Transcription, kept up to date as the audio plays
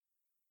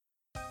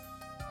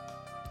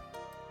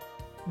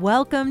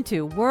Welcome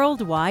to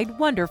Worldwide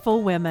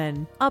Wonderful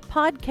Women, a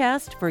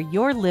podcast for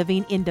your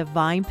living in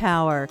divine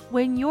power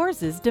when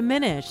yours is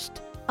diminished.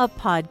 A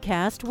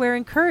podcast where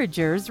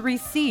encouragers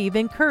receive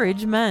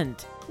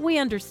encouragement. We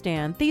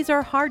understand these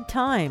are hard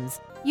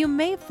times. You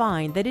may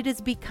find that it is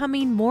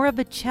becoming more of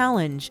a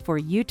challenge for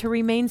you to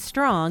remain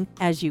strong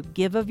as you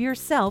give of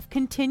yourself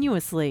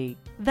continuously.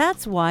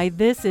 That's why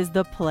this is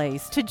the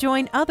place to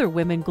join other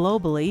women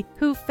globally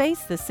who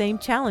face the same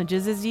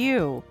challenges as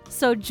you.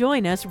 So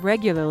join us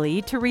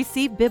regularly to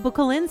receive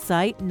biblical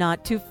insight,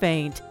 not to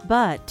faint,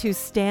 but to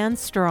stand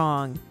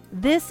strong.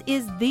 This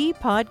is the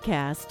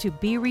podcast to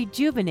be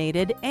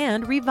rejuvenated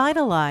and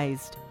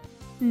revitalized.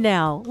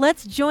 Now,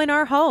 let's join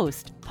our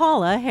host,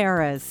 Paula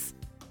Harris.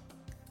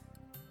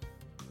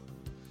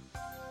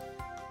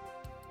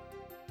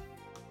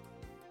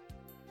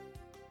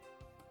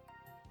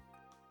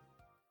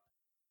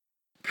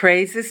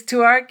 Praises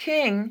to our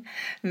King.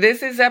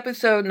 This is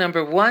episode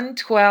number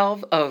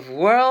 112 of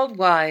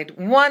Worldwide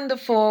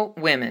Wonderful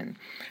Women.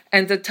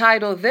 And the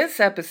title of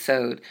this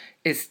episode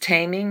is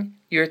Taming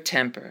Your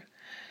Temper.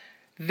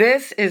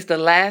 This is the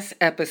last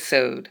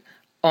episode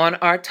on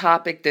our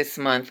topic this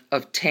month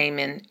of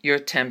Taming Your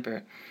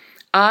Temper.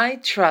 I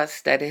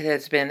trust that it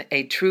has been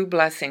a true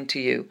blessing to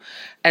you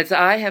as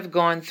I have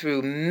gone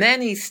through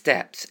many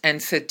steps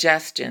and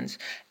suggestions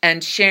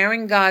and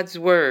sharing God's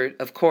Word.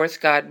 Of course,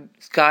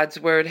 God's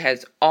Word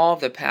has all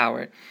the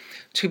power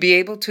to be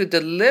able to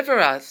deliver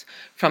us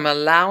from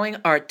allowing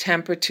our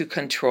temper to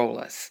control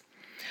us.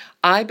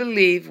 I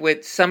believe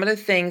with some of the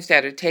things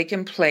that are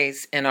taking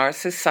place in our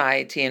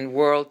society and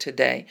world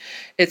today,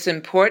 it's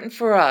important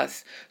for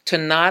us to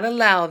not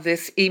allow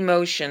this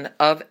emotion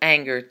of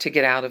anger to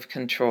get out of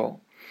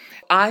control.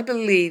 I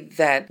believe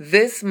that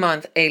this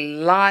month a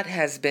lot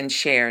has been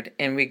shared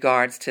in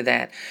regards to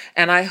that.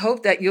 And I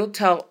hope that you'll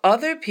tell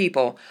other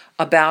people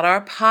about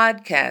our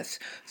podcast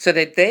so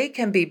that they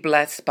can be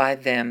blessed by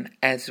them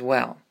as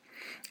well.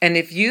 And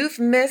if you've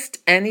missed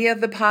any of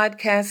the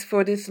podcasts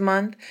for this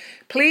month,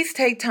 please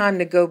take time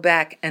to go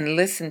back and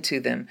listen to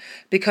them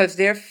because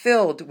they're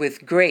filled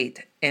with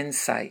great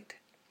insight.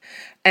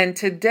 And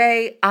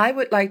today I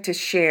would like to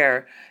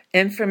share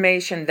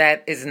information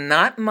that is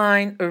not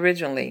mine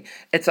originally.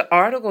 It's an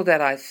article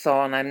that I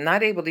saw, and I'm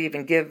not able to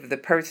even give the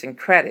person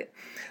credit,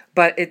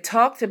 but it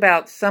talked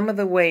about some of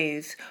the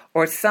ways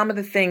or some of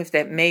the things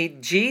that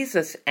made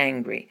Jesus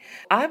angry.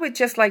 I would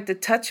just like to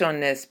touch on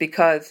this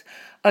because,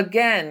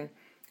 again,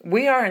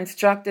 we are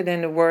instructed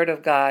in the Word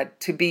of God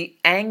to be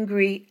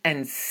angry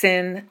and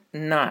sin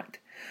not.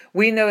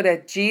 We know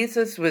that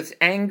Jesus was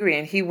angry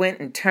and he went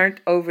and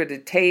turned over the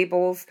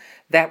tables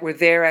that were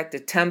there at the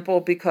temple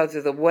because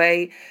of the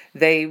way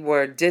they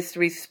were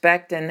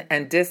disrespecting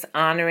and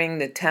dishonoring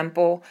the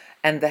temple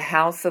and the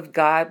house of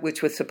God,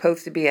 which was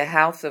supposed to be a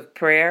house of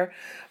prayer.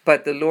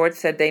 But the Lord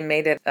said they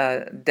made it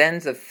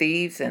dens of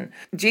thieves. And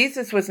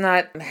Jesus was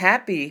not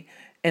happy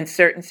in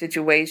certain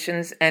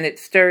situations, and it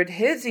stirred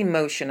his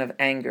emotion of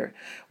anger.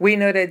 We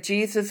know that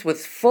Jesus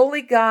was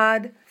fully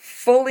God,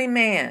 fully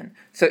man.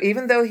 So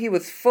even though he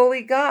was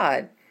fully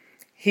God,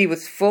 he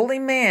was fully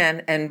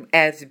man, and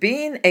as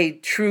being a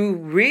true,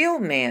 real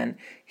man,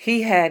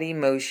 he had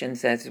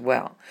emotions as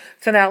well.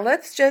 So now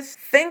let's just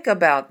think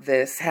about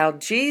this, how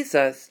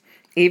Jesus,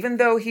 even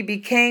though he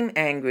became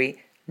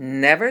angry,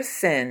 never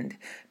sinned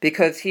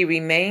because he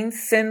remained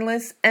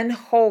sinless and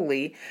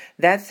holy.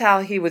 That's how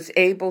he was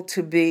able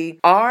to be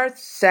our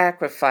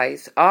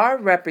sacrifice, our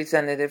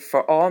representative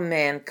for all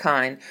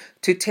mankind,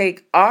 to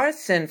take our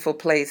sinful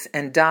place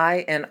and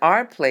die in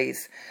our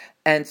place,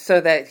 and so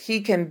that he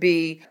can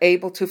be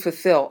able to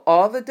fulfill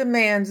all the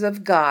demands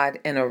of God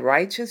in a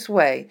righteous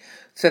way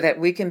so that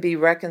we can be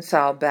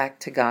reconciled back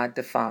to God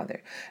the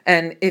Father.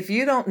 And if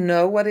you don't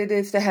know what it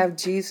is to have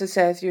Jesus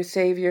as your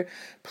Savior,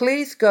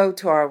 please go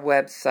to our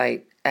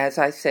website. As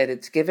I said,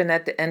 it's given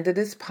at the end of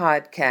this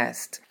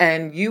podcast,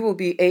 and you will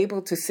be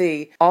able to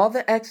see all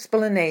the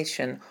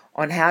explanation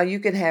on how you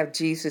can have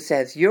Jesus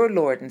as your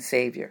Lord and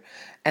Savior.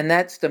 And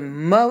that's the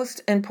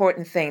most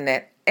important thing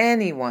that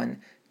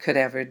anyone could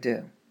ever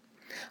do.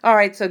 All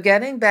right, so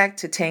getting back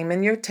to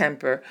taming your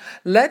temper,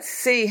 let's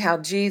see how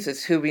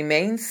Jesus, who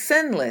remained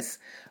sinless,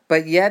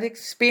 but yet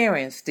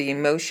experienced the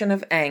emotion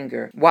of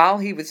anger while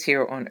he was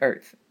here on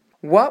earth.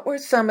 What were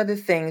some of the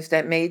things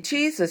that made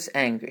Jesus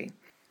angry?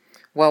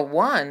 Well,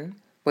 one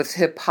was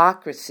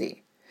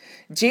hypocrisy.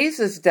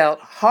 Jesus dealt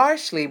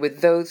harshly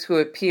with those who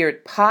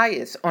appeared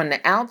pious on the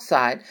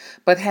outside,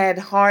 but had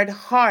hard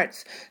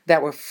hearts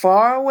that were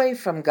far away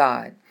from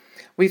God.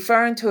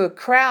 Referring to a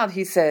crowd,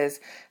 he says,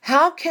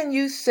 "How can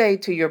you say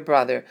to your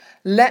brother,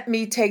 'Let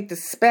me take the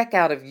speck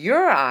out of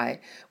your eye,'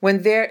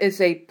 when there is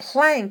a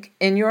plank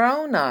in your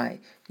own eye?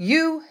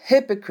 You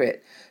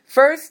hypocrite!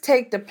 First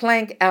take the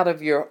plank out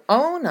of your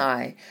own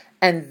eye,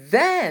 and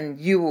then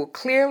you will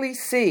clearly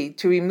see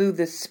to remove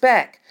the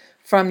speck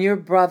from your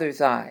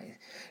brother's eye.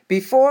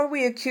 Before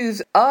we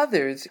accuse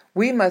others,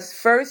 we must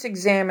first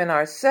examine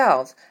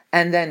ourselves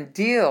and then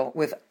deal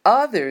with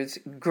others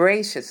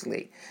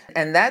graciously."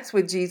 And that's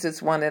what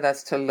Jesus wanted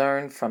us to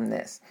learn from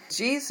this.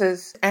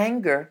 Jesus'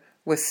 anger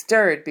was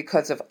stirred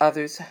because of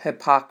others'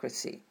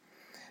 hypocrisy.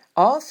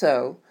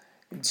 Also,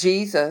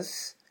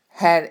 Jesus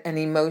had an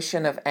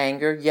emotion of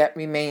anger, yet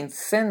remained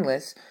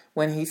sinless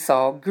when he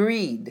saw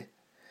greed.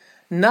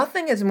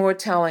 Nothing is more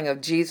telling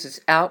of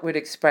Jesus' outward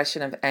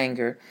expression of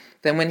anger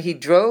than when he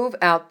drove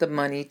out the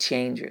money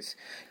changers.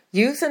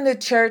 Using the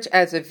church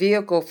as a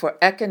vehicle for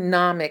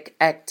economic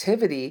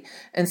activity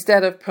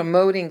instead of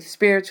promoting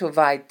spiritual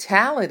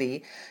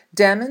vitality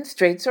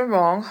demonstrates a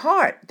wrong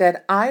heart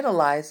that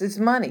idolizes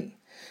money.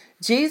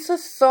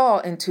 Jesus saw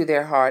into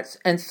their hearts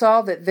and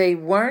saw that they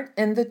weren't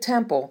in the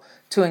temple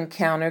to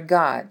encounter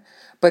God,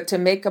 but to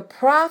make a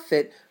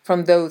profit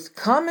from those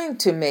coming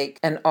to make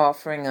an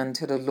offering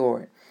unto the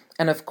Lord.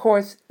 And of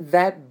course,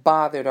 that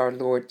bothered our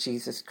Lord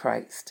Jesus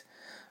Christ.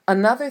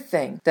 Another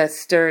thing that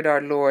stirred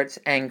our Lord's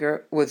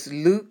anger was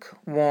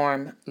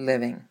lukewarm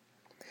living.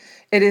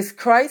 It is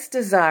Christ's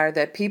desire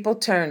that people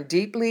turn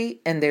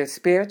deeply in their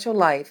spiritual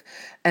life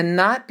and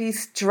not be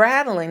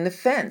straddling the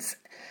fence.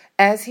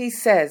 As he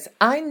says,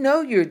 I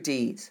know your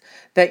deeds,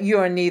 that you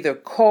are neither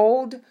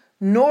cold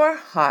nor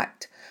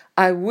hot.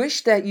 I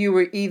wish that you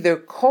were either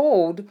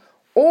cold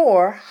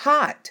or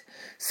hot.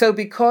 So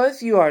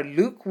because you are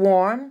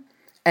lukewarm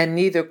and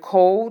neither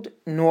cold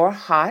nor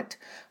hot,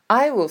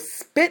 I will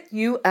spit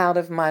you out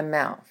of my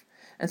mouth.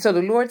 And so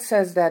the Lord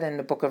says that in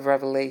the book of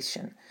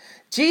Revelation.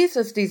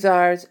 Jesus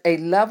desires a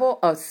level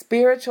of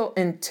spiritual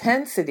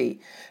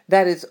intensity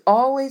that is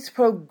always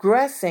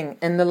progressing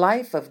in the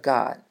life of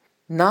God.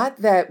 Not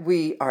that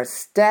we are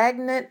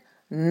stagnant,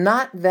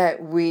 not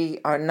that we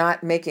are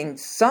not making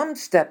some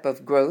step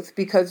of growth,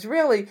 because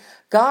really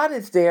God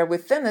is there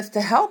within us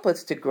to help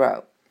us to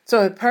grow.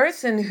 So a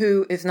person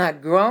who is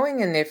not growing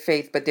in their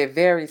faith, but they're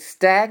very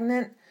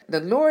stagnant, the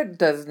Lord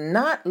does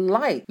not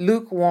like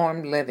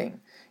lukewarm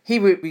living. He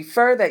would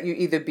prefer that you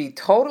either be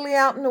totally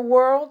out in the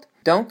world,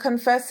 don't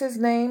confess his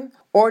name,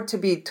 or to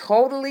be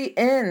totally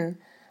in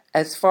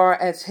as far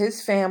as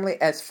his family,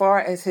 as far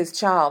as his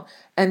child,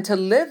 and to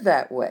live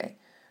that way.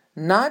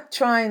 Not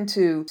trying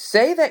to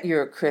say that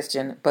you're a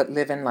Christian, but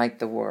living like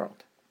the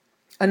world.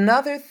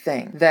 Another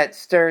thing that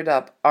stirred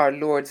up our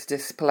Lord's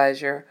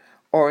displeasure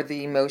or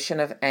the emotion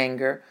of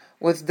anger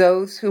was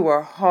those who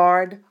were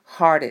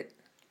hard-hearted.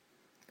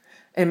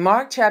 In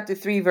Mark chapter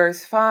 3,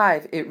 verse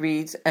 5, it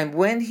reads, And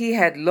when he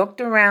had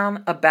looked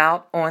around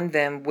about on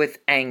them with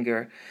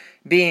anger,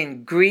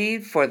 being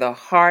grieved for the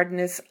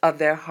hardness of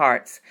their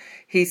hearts,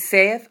 he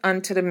saith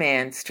unto the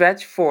man,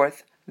 Stretch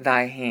forth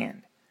thy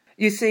hand.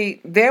 You see,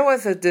 there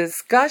was a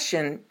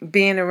discussion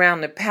being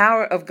around the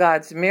power of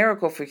God's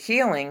miracle for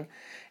healing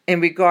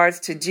in regards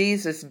to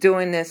Jesus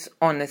doing this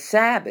on the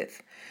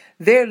Sabbath.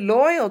 Their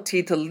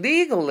loyalty to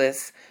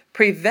legalists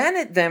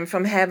prevented them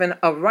from having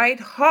a right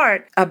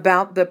heart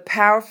about the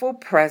powerful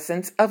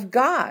presence of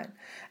God.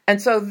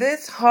 And so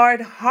this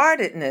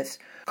hard-heartedness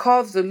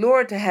caused the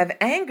Lord to have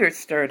anger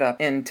stirred up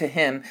into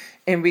him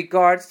in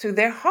regards to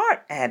their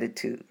heart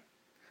attitude.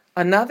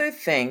 Another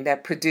thing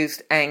that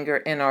produced anger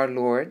in our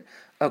Lord,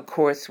 of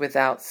course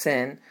without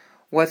sin,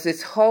 was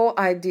this whole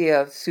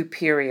idea of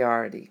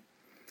superiority.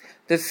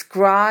 The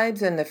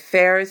scribes and the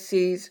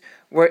Pharisees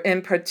were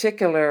in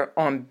particular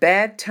on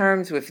bad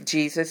terms with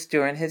Jesus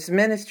during his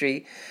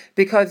ministry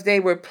because they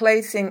were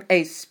placing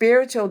a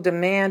spiritual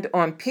demand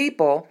on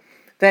people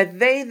that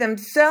they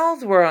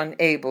themselves were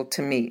unable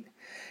to meet.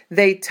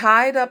 They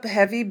tied up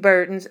heavy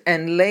burdens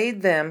and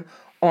laid them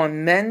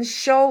on men's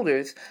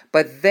shoulders,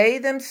 but they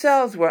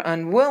themselves were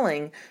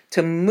unwilling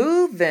to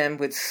move them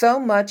with so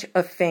much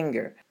a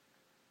finger.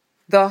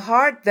 The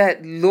heart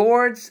that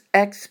lords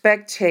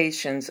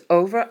expectations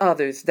over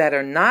others that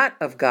are not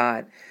of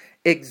God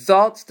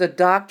exalts the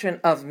doctrine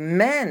of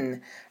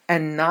men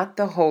and not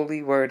the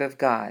holy word of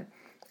God,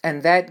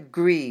 and that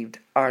grieved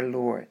our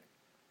Lord.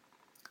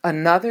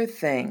 Another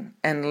thing,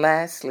 and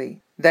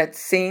lastly, that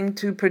seemed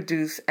to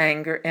produce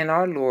anger in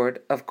our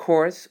Lord, of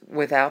course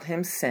without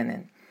him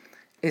sinning,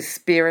 is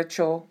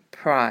spiritual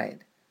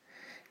pride.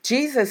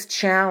 Jesus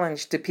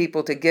challenged the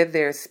people to give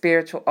their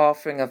spiritual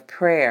offering of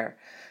prayer,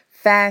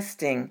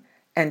 fasting,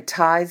 and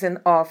tithes and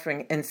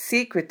offering in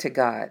secret to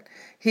God.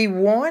 He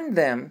warned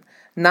them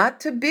not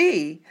to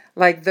be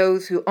like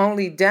those who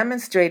only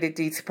demonstrated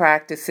these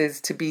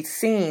practices to be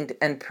seen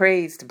and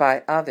praised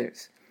by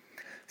others.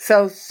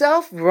 So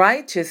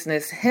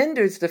self-righteousness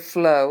hinders the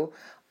flow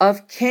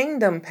of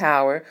kingdom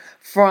power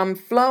from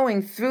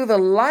flowing through the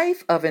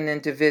life of an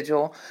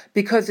individual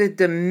because it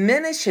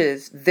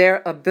diminishes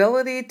their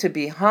ability to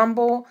be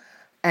humble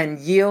and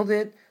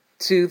yielded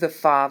to the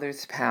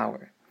Father's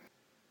power.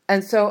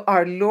 And so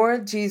our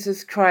Lord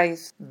Jesus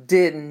Christ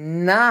did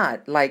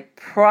not like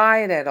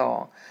pride at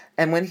all.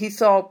 And when he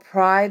saw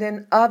pride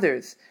in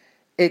others,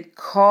 it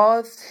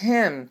caused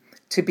him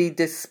to be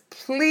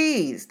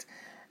displeased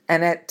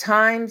and at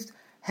times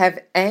have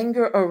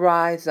anger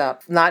arise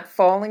up, not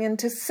falling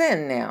into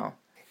sin now.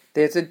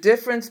 There's a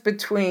difference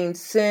between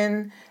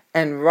sin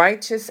and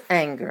righteous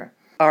anger.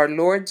 Our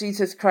Lord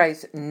Jesus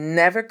Christ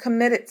never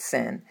committed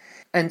sin.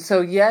 And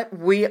so yet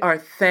we are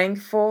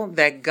thankful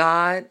that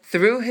God,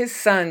 through his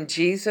Son,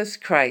 Jesus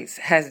Christ,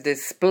 has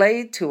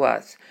displayed to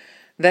us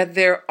that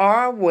there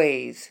are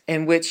ways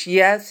in which,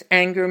 yes,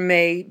 anger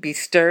may be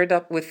stirred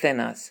up within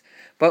us,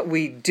 but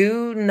we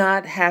do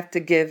not have to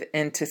give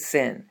in to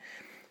sin.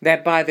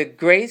 That by the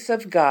grace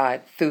of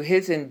God, through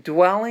his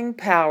indwelling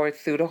power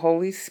through the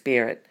Holy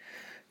Spirit,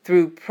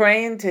 through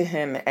praying to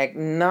him,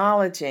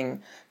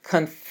 acknowledging,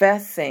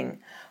 confessing,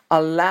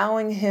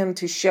 allowing him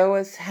to show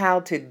us how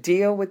to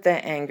deal with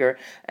the anger,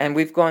 and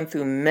we've gone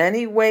through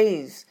many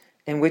ways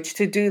in which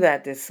to do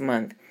that this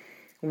month,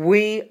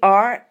 we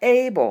are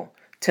able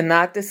to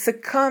not to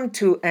succumb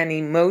to an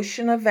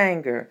emotion of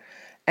anger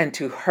and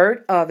to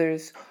hurt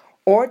others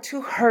or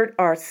to hurt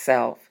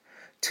ourselves,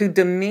 to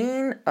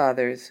demean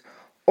others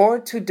or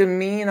to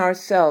demean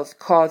ourselves,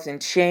 causing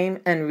shame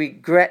and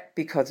regret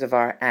because of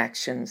our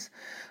actions,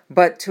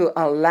 but to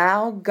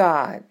allow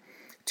God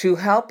to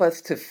help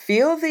us to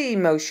feel the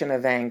emotion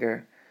of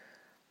anger,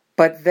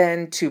 but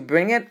then to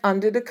bring it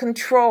under the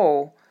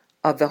control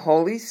of the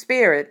Holy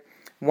Spirit.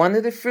 One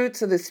of the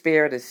fruits of the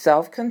Spirit is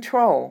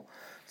self-control,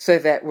 so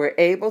that we're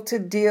able to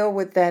deal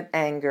with that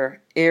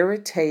anger,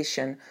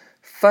 irritation,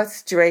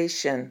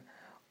 frustration,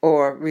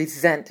 or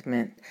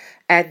resentment.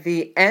 At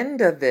the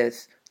end of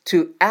this,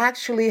 to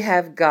actually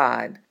have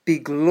God be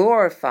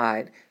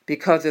glorified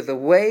because of the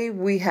way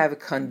we have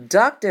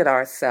conducted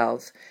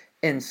ourselves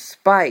in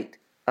spite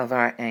of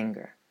our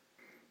anger.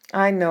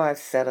 I know I've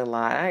said a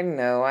lot. I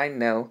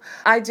know.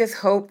 I just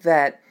hope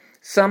that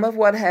some of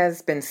what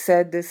has been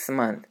said this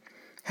month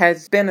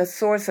has been a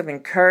source of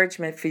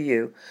encouragement for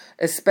you,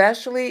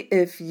 especially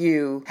if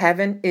you have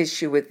an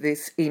issue with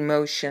this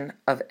emotion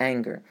of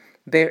anger.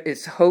 There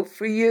is hope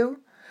for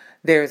you.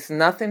 There is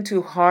nothing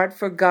too hard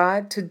for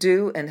God to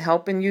do in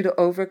helping you to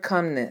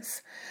overcome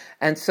this.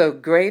 And so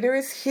greater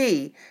is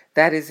he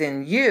that is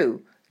in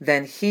you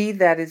than he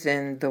that is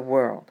in the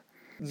world.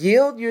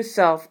 Yield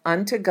yourself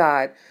unto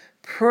God,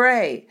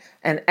 pray,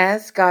 and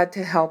ask God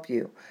to help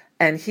you.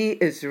 And he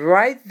is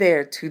right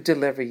there to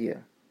deliver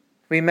you.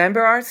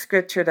 Remember our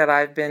scripture that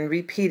I've been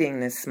repeating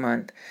this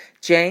month,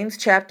 James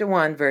chapter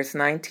 1, verse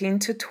 19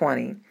 to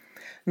 20.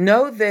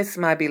 Know this,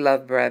 my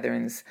beloved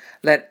brethren,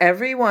 let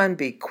everyone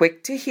be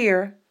quick to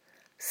hear,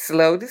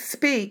 slow to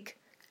speak,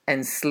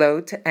 and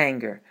slow to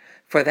anger.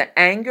 For the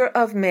anger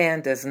of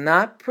man does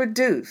not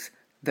produce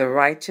the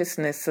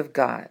righteousness of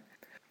God.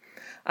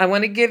 I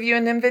want to give you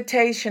an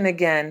invitation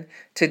again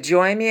to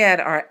join me at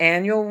our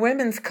annual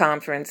women's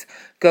conference.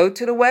 Go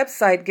to the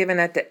website given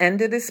at the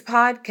end of this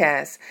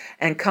podcast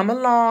and come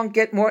along,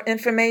 get more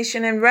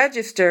information and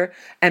register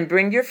and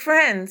bring your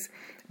friends,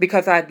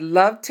 because I'd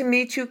love to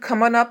meet you.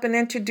 Come on up and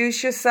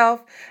introduce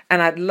yourself,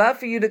 and I'd love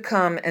for you to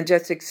come and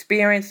just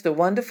experience the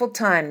wonderful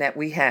time that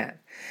we have.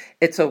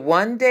 It's a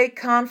one-day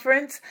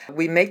conference.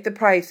 We make the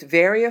price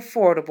very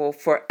affordable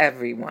for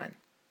everyone.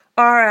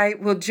 All right,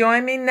 well,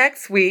 join me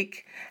next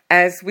week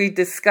as we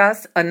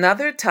discuss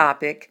another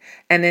topic.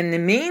 And in the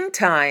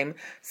meantime,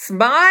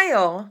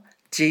 smile.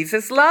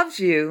 Jesus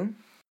loves you.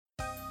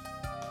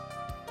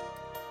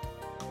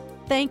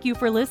 Thank you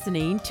for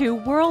listening to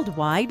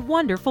Worldwide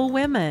Wonderful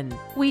Women.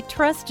 We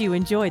trust you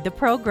enjoyed the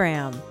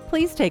program.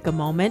 Please take a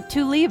moment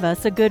to leave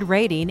us a good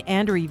rating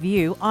and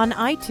review on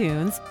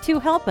iTunes to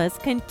help us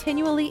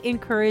continually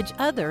encourage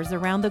others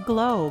around the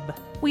globe.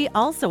 We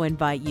also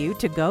invite you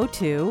to go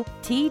to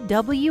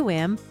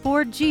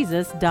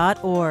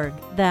twmforjesus.org.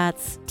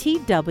 That's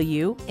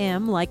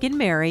TWM like in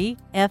Mary,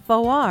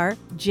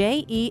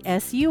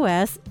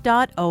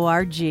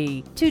 FORJESUS.org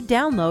to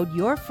download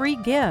your free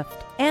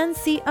gift and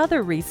see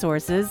other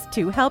resources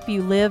to help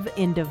you live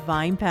in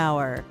divine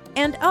power.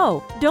 And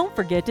don't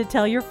forget to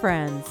tell your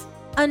friends.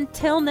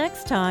 Until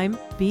next time,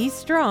 be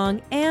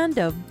strong and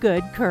of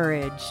good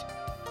courage.